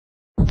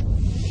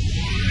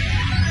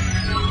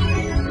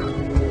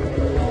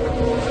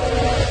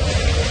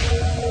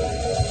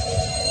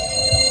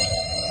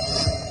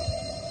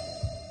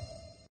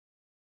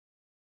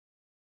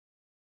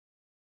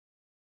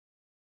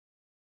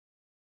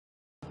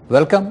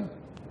Welcome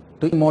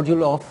to the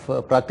module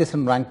of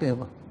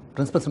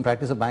Principles and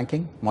Practice of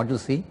Banking, Module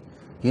C,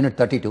 Unit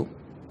 32,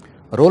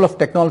 Role of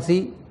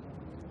Technology,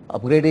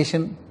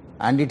 Upgradation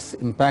and its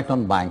Impact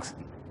on Banks.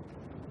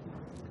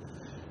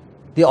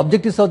 The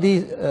objectives of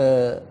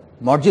the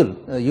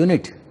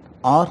unit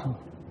are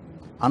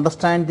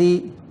understand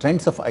the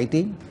trends of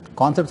IT,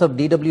 concepts of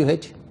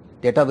DWH,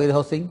 data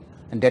warehousing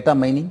and data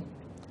mining,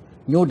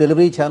 new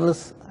delivery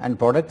channels and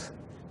products,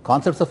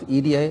 concepts of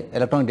EDI,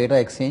 electronic data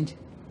exchange,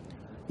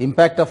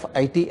 impact of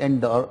IT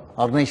and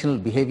organizational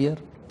behavior,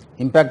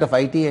 impact of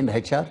IT and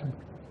HR,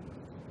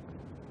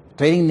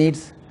 training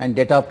needs and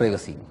data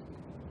privacy.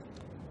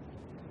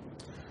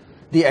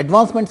 The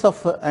advancements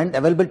of and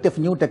availability of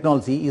new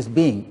technology is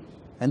being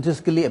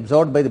enthusiastically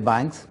absorbed by the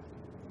banks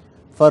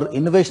for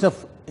innovation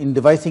in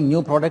devising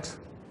new products,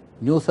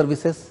 new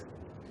services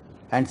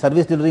and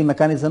service delivery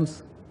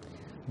mechanisms,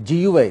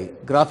 GUI,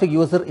 graphic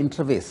user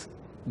interface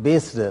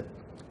based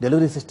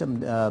delivery system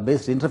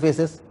based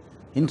interfaces,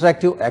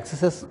 interactive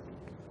accesses,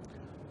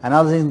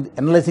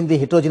 analyzing the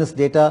heterogeneous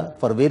data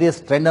for various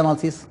trend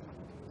analysis,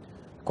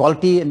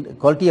 quality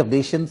of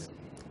decisions,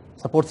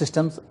 support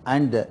systems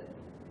and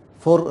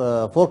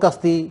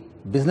forecast the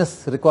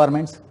business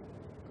requirements,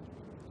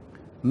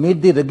 meet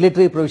the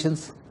regulatory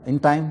provisions in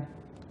time,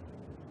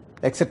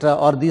 etc.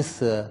 are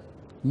these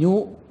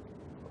new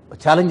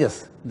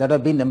challenges that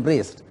have been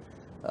embraced,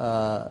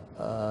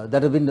 that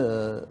have been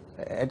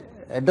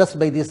addressed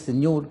by this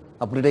new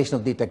upgradation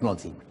of the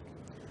technology.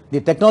 The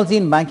technology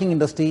in banking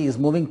industry is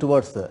moving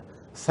towards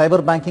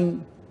cyber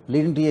banking,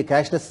 leading to a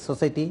cashless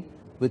society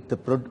with the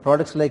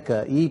products like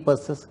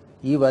e-purses,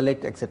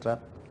 e-wallet,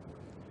 etc.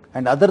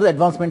 And other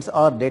advancements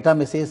are data and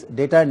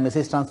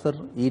message transfer,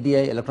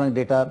 EDI, electronic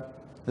data,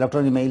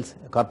 electronic mails,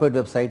 corporate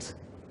websites,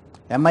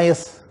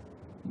 MIS,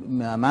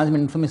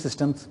 management information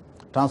systems,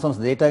 transforms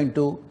data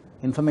into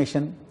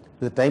information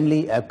with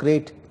timely,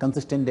 accurate,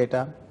 consistent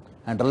data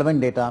and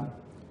relevant data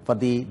for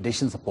the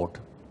decision support.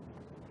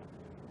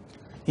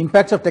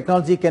 Impacts of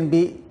technology can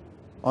be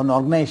on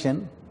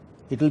organization.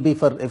 It will be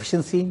for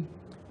efficiency,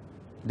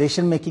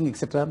 decision making,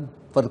 etc.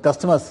 For the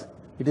customers,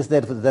 it is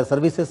their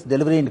services,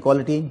 delivery and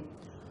quality,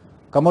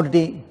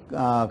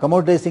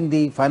 commoditizing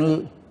the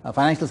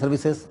financial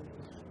services,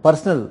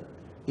 personal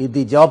is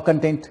the job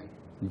content,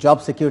 job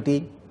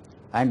security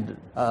and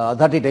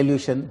authority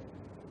dilution,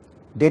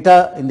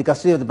 data in the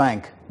custody of the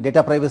bank,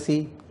 data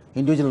privacy,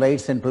 individual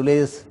rights and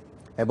privileges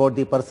about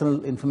the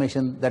personal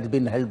information that has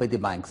been held by the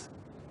banks.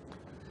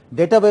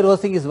 Data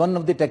warehousing is one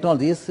of the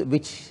technologies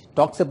which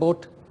talks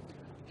about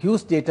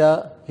huge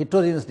data,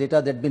 heterogeneous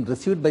data that has been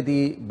received by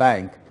the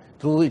bank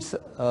through its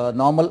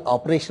normal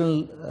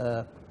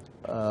operational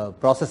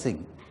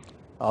processing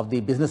of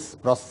the business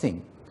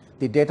processing.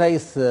 The data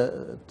is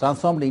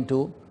transformed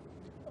into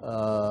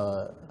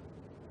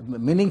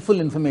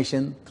meaningful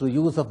information through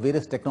use of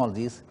various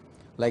technologies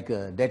like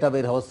data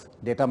warehouse,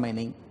 data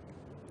mining,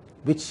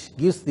 which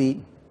gives the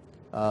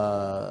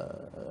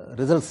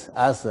results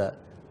as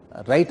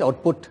right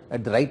output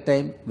at the right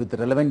time with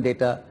relevant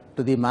data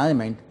to the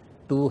management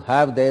to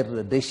have their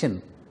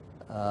decision,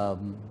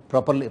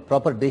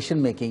 proper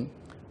decision making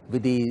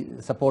with the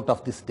support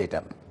of this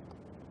data.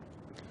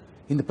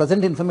 In the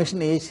present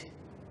information age,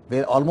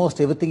 where almost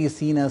everything is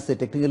seen as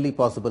technically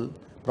possible,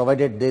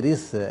 provided there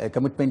is a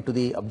commitment to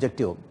the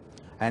objective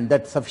and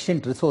that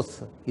sufficient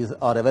resource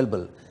are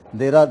available,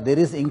 there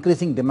is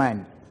increasing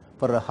demand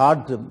for a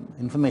hard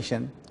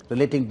information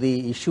relating to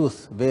the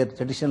issues where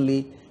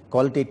traditionally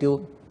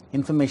qualitative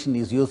information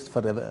is used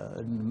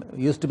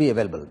to be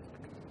available.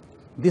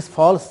 This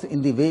falls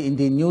in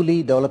the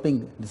newly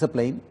developing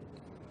discipline,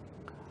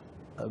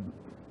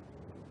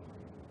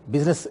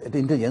 business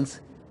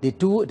intelligence. The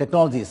two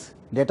technologies,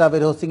 data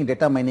warehousing and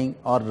data mining,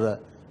 are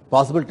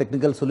possible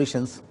technical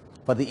solutions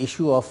for the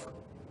issue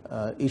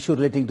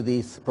relating to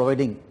this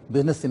providing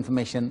business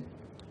information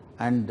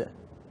and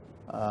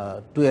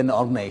to an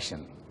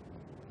organization.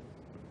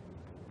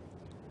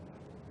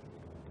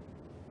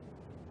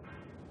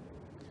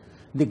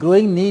 The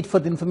growing need for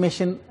the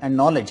information and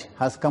knowledge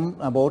has come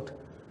about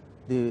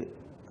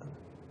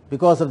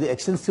because of the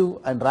extensive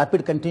and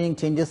rapid continuing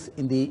changes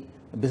in the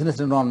business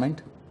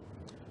environment.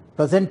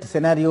 Present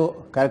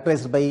scenario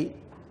characterized by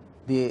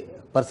the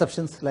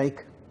perceptions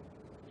like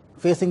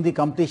facing the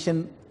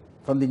competition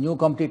from the new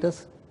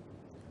competitors,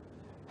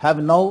 have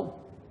now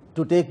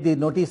to take the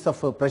notice of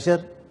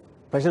pressure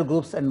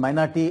groups and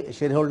minority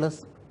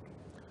shareholders.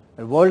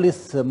 The world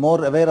is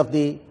more aware of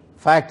the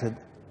fact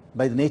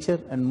by the nature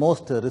and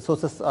most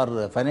resources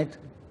are finite.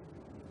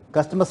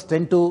 Customers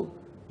tend to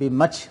be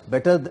much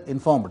better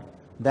informed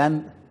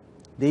than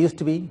they used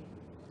to be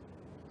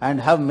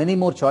and have many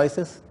more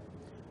choices,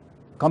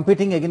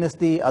 competing against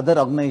the other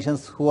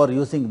organizations who are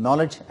using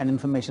knowledge and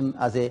information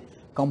as a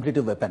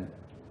competitive weapon.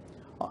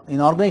 In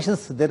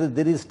organizations,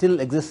 there still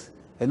exists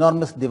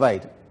enormous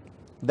divide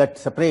that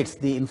separates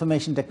the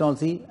information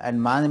technology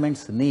and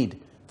management's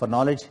need for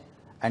knowledge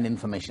and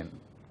information.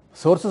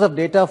 Sources of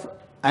data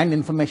and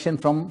information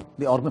from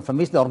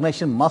which the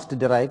organization must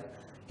derive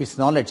its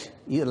knowledge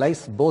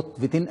lies both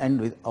within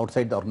and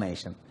outside the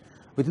organization.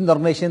 Within the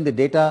organization, the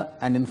data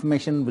and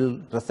information will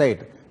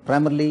reside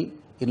primarily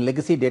in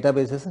legacy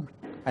databases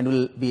and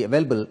will be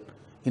available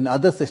in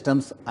other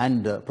systems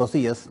and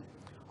procedures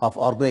of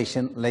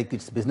organization, like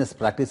its business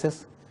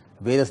practices,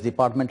 various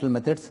departmental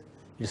methods,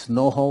 its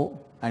know-how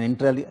and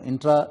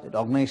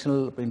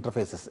intra-organizational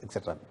interfaces,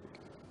 etc.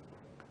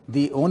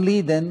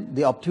 Only then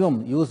the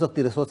optimum use of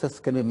the resources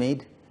can be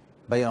made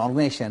by an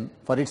organization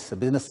for its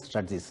business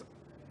strategies.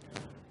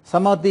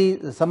 Some of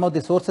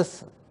the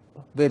sources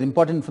where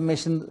important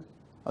information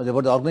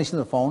about the organization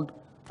are found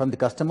from the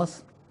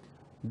customers,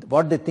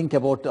 what they think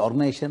about the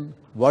organization,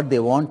 what they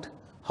want,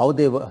 how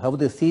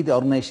they see the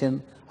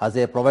organization as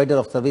a provider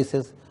of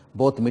services,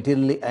 both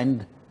materially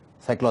and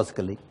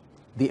psychologically.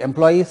 The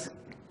employees,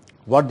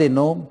 what they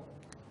know,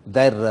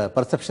 their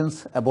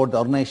perceptions about the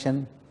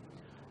organization,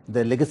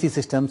 the legacy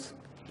systems,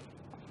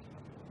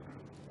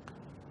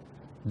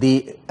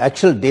 the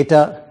actual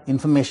data,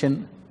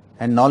 information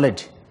and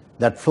knowledge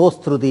that flows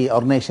through the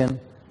organization,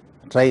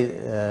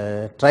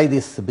 try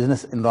this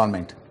business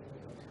environment.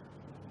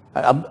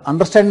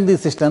 Understanding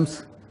these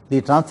systems,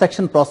 the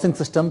transaction processing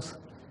systems,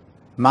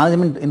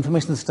 management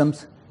information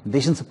systems,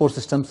 decision support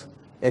systems,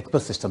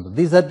 expert systems.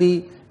 These are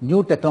the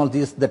new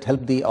technologies that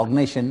help the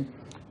organization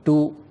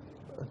to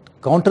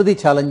counter the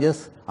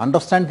challenges,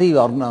 understand the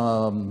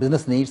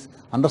business needs,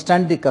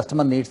 understand the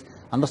customer needs,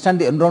 understand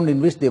the environment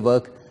in which they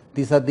work.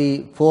 These are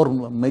the four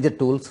major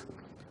tools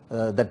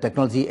that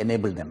technology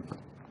enabled them.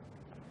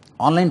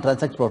 Online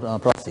transaction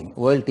processing,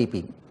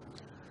 OLTP,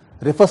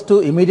 refers to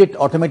immediate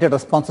automated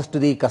responses to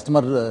the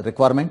customer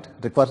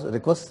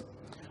requests,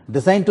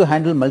 designed to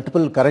handle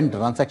multiple current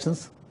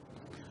transactions,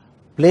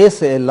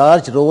 plays a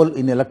large role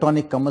in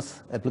electronic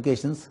commerce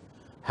applications,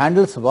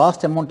 handles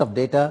vast amount of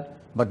data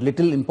but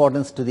little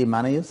importance to the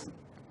managers,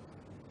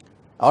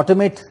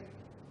 automate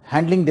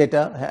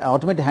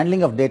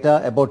handling of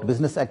data about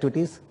business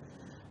activities,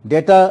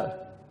 data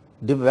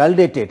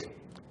validated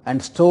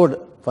and stored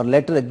for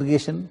later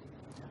aggregation,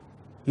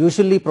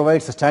 usually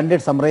provides a standard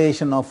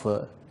summarization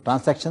of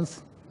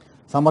transactions,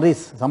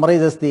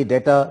 summarizes the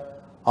data,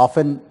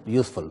 often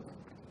useful.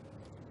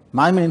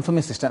 Management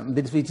Information System,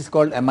 which is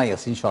called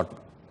MIS in short,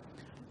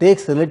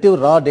 takes relative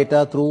raw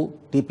data through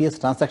TPS,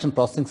 transaction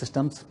processing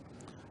systems,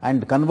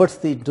 and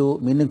converts it into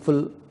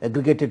meaningful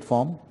aggregated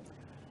form,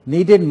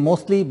 needed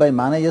mostly by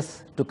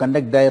managers to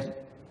conduct their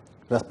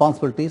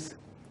responsibilities,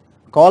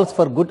 calls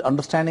for good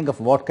understanding of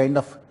what kind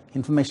of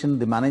information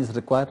the managers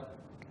require.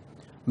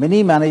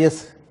 Many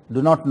managers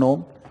do not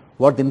know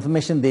what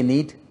information they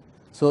need,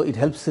 so it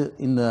helps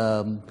in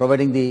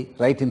providing the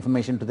right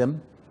information to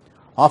them.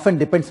 Often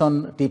depends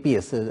on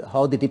TPS,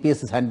 how the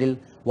TPS is handled,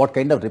 what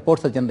kind of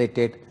reports are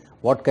generated,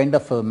 what kind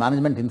of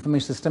management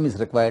information system is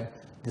required.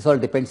 This all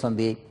depends on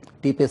the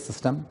TPS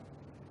system.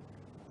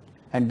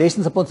 And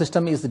decision support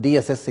system is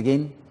DSS,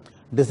 again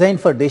designed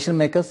for decision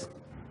makers.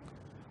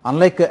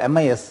 Unlike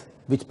MIS,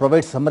 which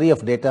provides summary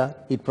of data,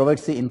 it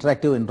provides the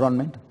interactive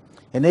environment,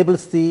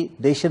 enables the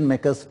decision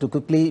makers to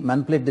quickly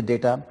manipulate the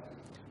data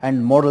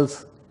and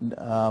models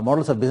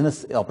of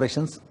business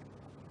operations.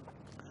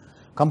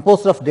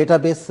 Composed of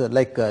database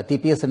like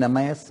TPS and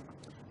MIS,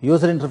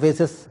 user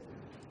interfaces,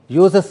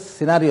 uses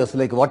scenarios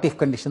like what if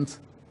conditions,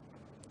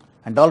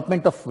 and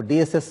development of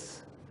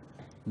DSS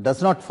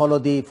does not follow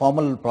the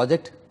formal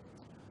project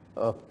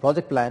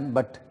plan,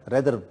 but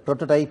rather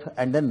prototype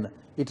and then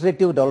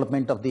iterative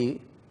development of the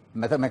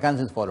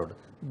mechanisms followed,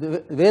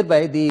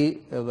 whereby the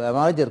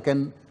manager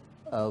can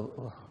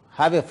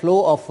have a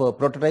flow of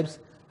prototypes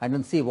and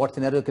then see what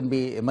scenario can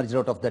be emerged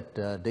out of that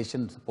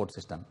decision support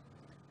system.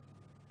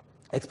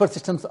 Expert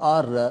systems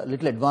are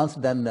little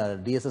advanced than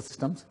DSS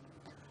systems,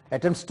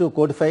 attempts to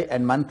codify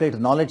and manipulate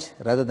knowledge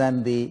rather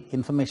than the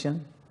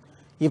information.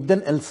 If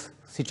then else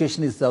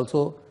situation is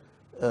also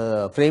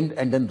framed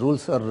and then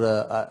rules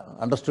are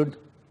understood.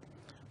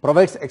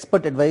 Provides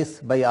expert advice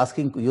by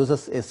asking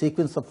users a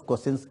sequence of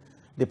questions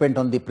depend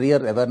on the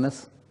prior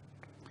awareness.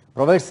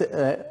 Provides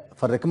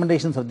for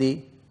recommendations of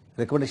the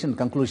recommendation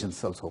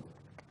conclusions also.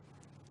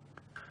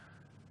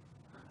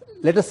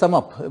 Let us sum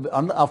up.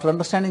 After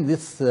understanding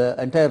this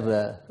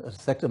entire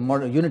sector,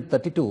 unit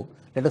 32,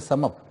 let us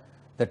sum up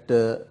that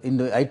in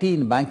the IT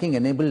in banking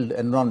enabled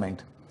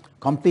environment,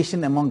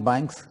 competition among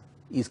banks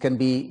can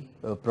be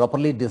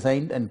properly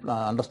designed and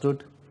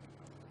understood.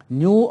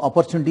 New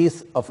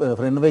opportunities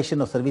for innovation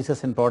of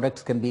services and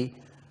products can be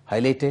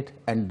highlighted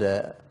and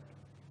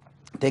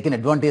taken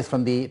advantage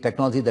from the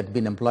technology that has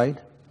been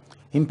employed.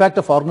 Impact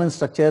of organization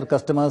structure,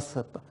 customers,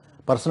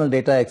 personal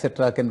data,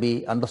 etc. can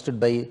be understood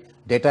by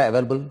data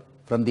available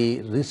from the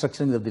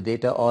restructuring of the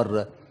data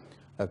or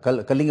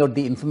culling out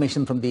the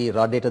information from the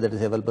raw data that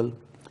is available.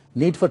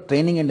 Need for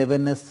training and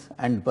awareness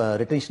and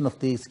retention of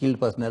the skilled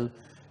personnel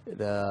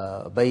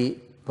by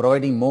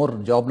providing more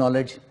job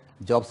knowledge,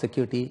 job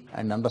security,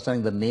 and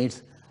understanding their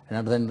needs and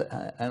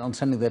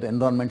understanding their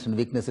environments and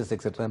weaknesses,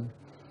 etc.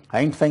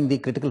 Identifying the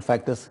critical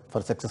factors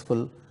for success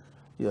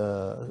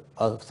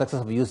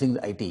of using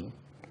the IT.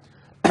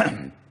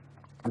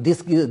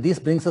 This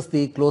brings us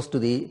close to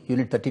the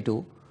unit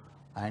 32,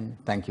 and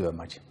thank you very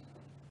much.